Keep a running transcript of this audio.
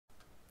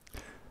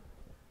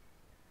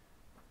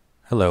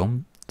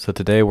Hello. So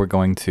today we're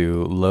going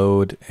to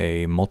load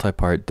a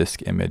multi-part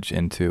disk image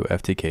into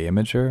FTK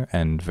Imager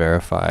and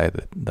verify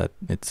that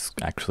it's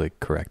actually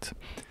correct.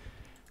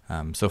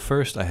 So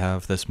first I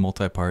have this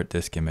multi-part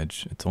disk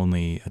image. It's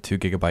only a 2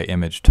 GB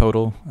image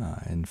total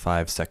in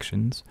 5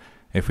 sections.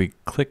 If we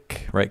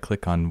right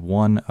click on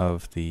one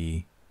of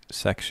the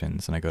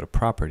sections and I go to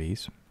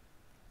properties,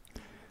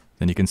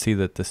 then you can see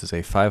that this is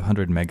a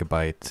 500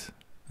 megabyte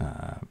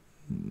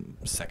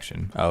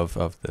section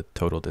of the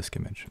total disk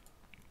image.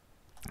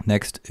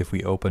 Next, if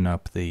we open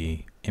up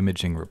the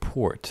imaging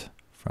report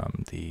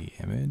from the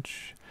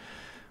image,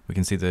 we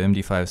can see the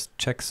MD5's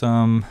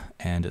checksum,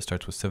 and it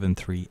starts with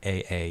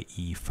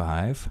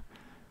 73AAE5.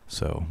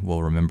 So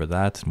we'll remember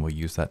that, and we'll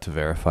use that to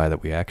verify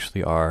that we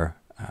actually are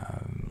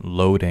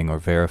loading or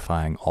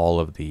verifying all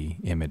of the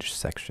image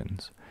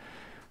sections.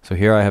 So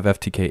here I have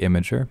FTK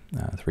Imager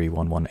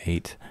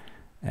 3118,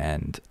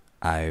 and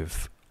I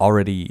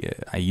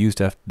used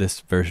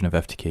this version of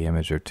FTK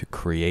Imager to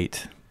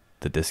create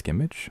the disk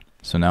image.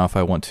 So now if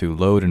I want to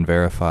load and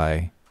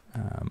verify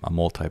a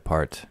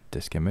multi-part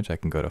disk image, I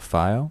can go to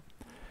File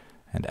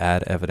and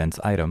Add Evidence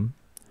Item,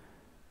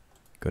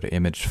 go to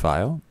Image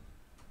File,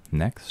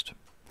 Next,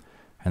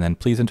 and then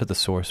please enter the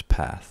source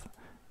path.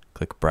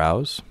 Click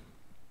Browse,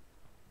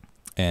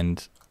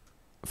 and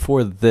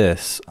for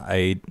this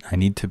I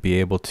need to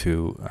be able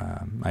to,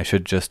 I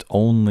should just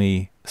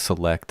only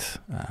select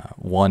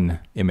one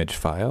image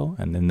file,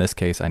 and in this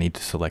case I need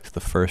to select the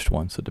first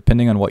one. So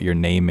depending on what your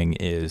naming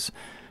is,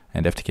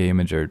 and FTK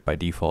Imager by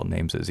default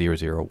names it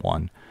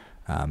 001,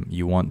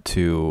 you want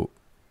to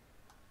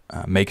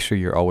make sure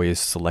you're always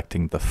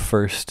selecting the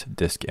first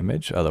disk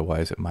image,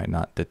 otherwise it might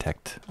not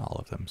detect all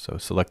of them. So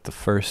select the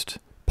first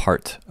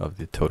part of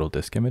the total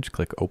disk image,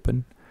 click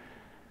Open.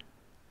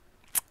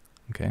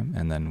 Okay,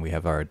 and then we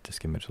have our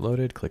disk image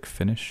loaded, click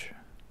Finish.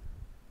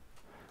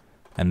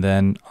 And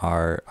then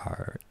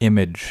our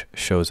image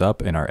shows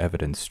up in our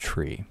evidence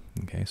tree.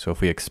 Okay, so if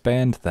we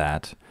expand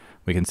that,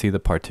 we can see the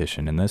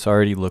partition, and this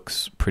already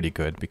looks pretty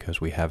good because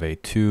we have a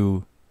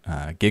 2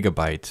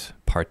 gigabyte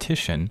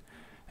partition,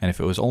 and if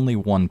it was only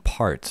one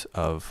part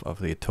of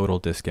the total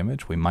disk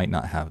image, we might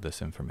not have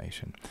this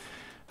information.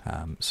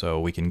 So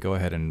we can go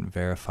ahead and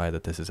verify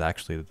that this is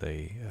actually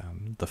the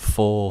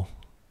full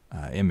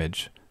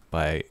image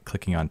by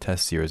clicking on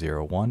test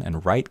 001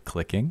 and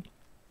right-clicking,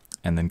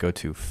 and then go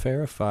to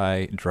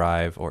Verify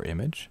Drive or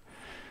Image.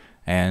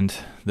 And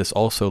this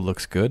also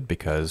looks good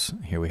because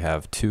here we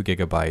have 2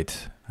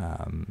 gigabyte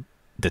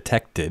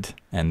detected,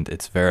 and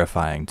it's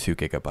verifying 2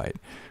 gigabyte.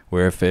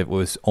 Where if it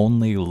was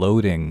only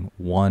loading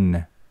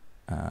one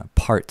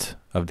part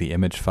of the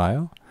image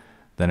file,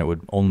 then it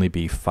would only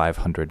be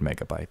 500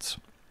 megabytes.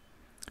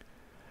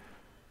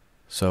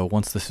 So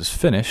once this is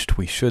finished,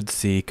 we should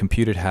see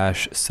computed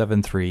hash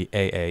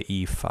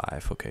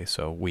 73AAE5. Okay,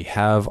 so we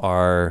have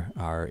our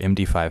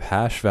MD5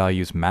 hash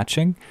values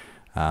matching.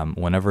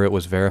 Whenever it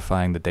was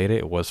verifying the data,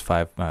 it was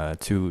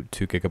 2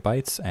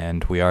 gigabytes,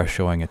 and we are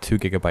showing a 2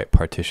 gigabyte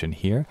partition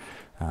here,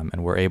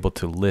 and we're able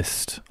to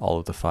list all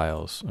of the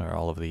files, or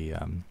all of the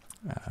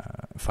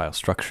file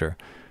structure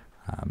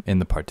in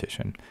the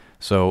partition.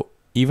 So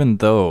even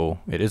though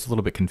it is a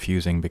little bit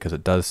confusing because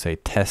it does say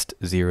test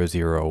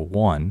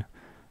 001,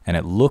 and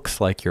it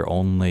looks like you're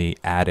only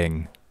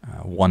adding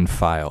one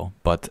file,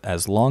 but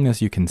as long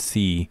as you can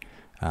see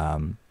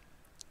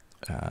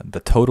the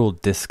total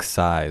disk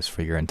size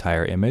for your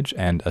entire image,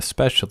 and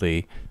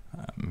especially,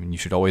 you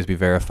should always be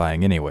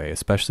verifying anyway,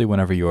 especially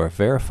whenever you are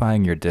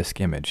verifying your disk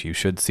image, you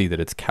should see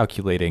that it's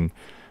calculating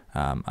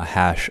a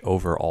hash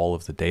over all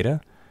of the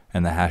data,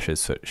 and the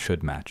hashes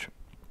should match.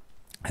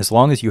 As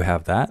long as you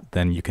have that,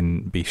 then you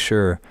can be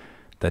sure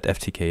that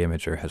FTK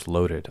Imager has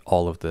loaded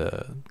all of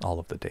the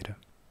data.